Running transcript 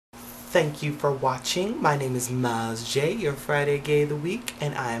thank you for watching. My name is Miles J, your Friday Gay of the Week,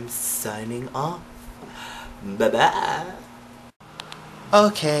 and I am signing off. Bye-bye.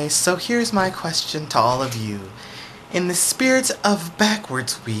 Okay, so here's my question to all of you. In the spirit of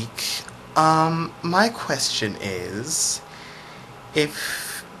Backwards Week, my question is,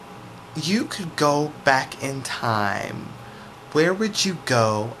 if you could go back in time, where would you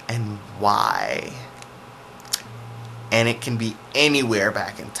go and why? And it can be anywhere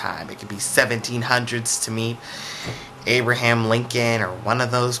back in time. It could be 1700s to meet Abraham Lincoln or one of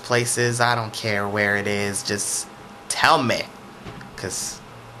those places. I don't care where it is. Just tell me. Because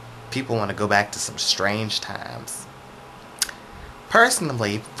people want to go back to some strange times.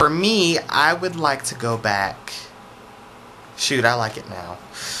 Personally, for me, I would like to go back. Shoot, I like it now.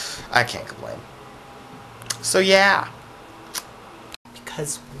 I can't complain. So yeah.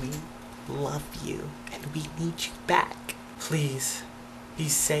 Because we love you and we need you back. Please be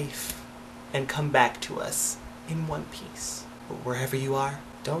safe and come back to us in one piece. But wherever you are,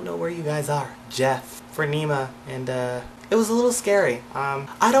 don't know where you guys are. Jeff, for Nima, and it was a little scary.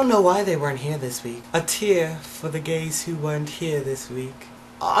 I don't know why they weren't here this week. A tear for the gays who weren't here this week.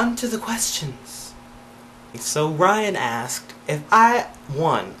 On to the questions. So Ryan asked, if I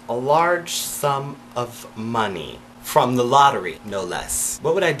won a large sum of money from the lottery, no less,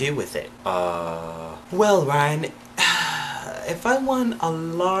 what would I do with it? Well, Ryan, if I won a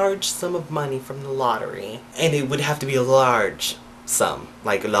large sum of money from the lottery, and it would have to be a large sum,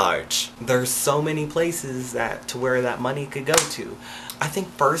 like large. There's so many places to where that money could go to. I think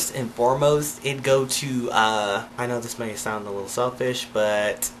first and foremost, it'd go to, I know this may sound a little selfish,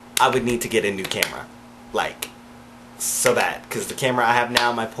 but I would need to get a new camera. Like, so that, because the camera I have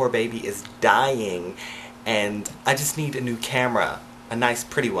now, my poor baby is dying, and I just need a new camera. A nice,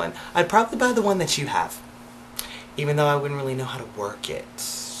 pretty one. I'd probably buy the one that you have, even though I wouldn't really know how to work it.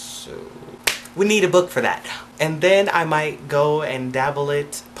 So we need a book for that. And then I might go and dabble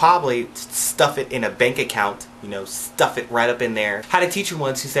it, probably stuff it in a bank account, you know, stuff it right up in there. Had a teacher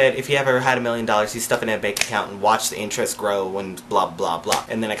once who said if you ever had $1 million, you stuff it in a bank account and watch the interest grow and blah blah blah.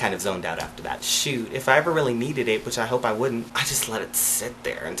 And then I kind of zoned out after that. Shoot, if I ever really needed it, which I hope I wouldn't, I just let it sit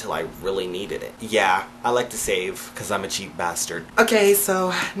there until I really needed it. Yeah, I like to save because I'm a cheap bastard. Okay,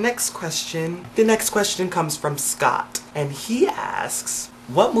 so next question. The next question comes from Scott, and he asks,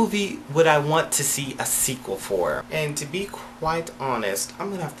 what movie would I want to see a sequel for? And to be quite honest, I'm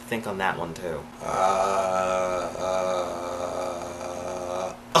gonna have to think on that one too. Oh,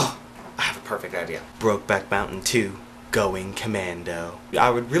 I have a perfect idea. Brokeback Mountain 2, Going Commando. I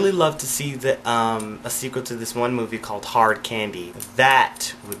would really love to see a sequel to this one movie called Hard Candy.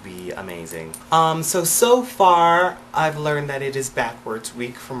 That would be amazing. So far, I've learned that it is Backwards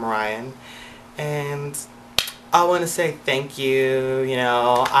Week from Ryan, and I want to say thank you, you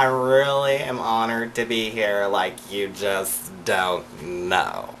know, I really am honored to be here like you just don't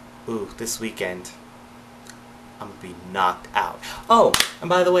know. Ooh, this weekend, I'm gonna be knocked out. Oh, and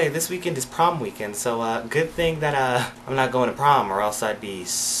by the way, this weekend is prom weekend, so good thing that I'm not going to prom or else I'd be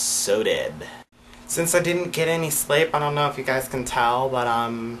so dead. Since I didn't get any sleep, I don't know if you guys can tell, but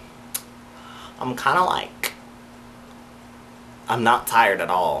I'm kind of like, I'm not tired at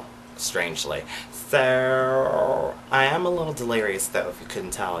all, strangely. So, I am a little delirious though, if you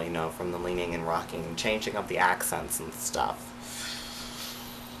couldn't tell, you know, from the leaning and rocking and changing of the accents and stuff.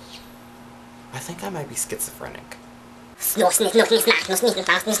 I think I might be schizophrenic.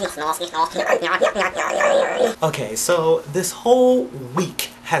 Okay, so this whole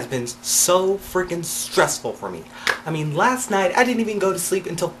week has been so freaking stressful for me. I mean, last night I didn't even go to sleep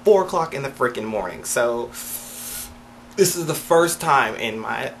until 4 o'clock in the freaking morning, so this is the first time in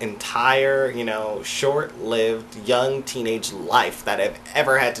my entire, you know, short-lived young teenage life that I've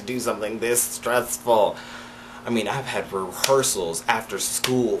ever had to do something this stressful. I mean, I've had rehearsals after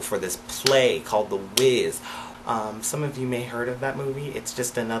school for this play called The Wiz. Some of you may have heard of that movie. It's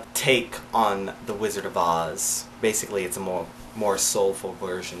just another take on The Wizard of Oz. Basically, it's a more soulful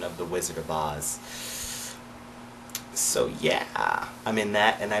version of The Wizard of Oz. So yeah, I'm in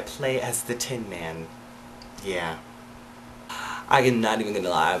that, and I play as the Tin Man. Yeah. I am not even gonna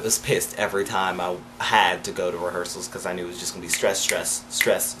lie, I was pissed every time I had to go to rehearsals because I knew it was just gonna be stress, stress,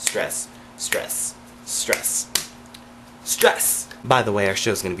 stress, stress, stress, stress, stress. By the way, our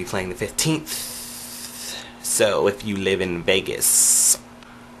show's gonna be playing the 15th, so if you live in Vegas,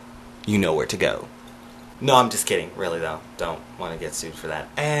 you know where to go. No, I'm just kidding, really though, don't want to get sued for that.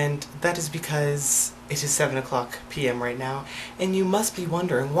 And that is because it is 7 o'clock p.m. right now, and you must be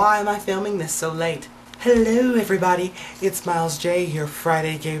wondering, why am I filming this so late? Hello everybody, it's Miles J, your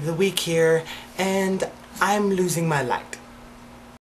Friday Gay of the Week here, and I'm losing my light.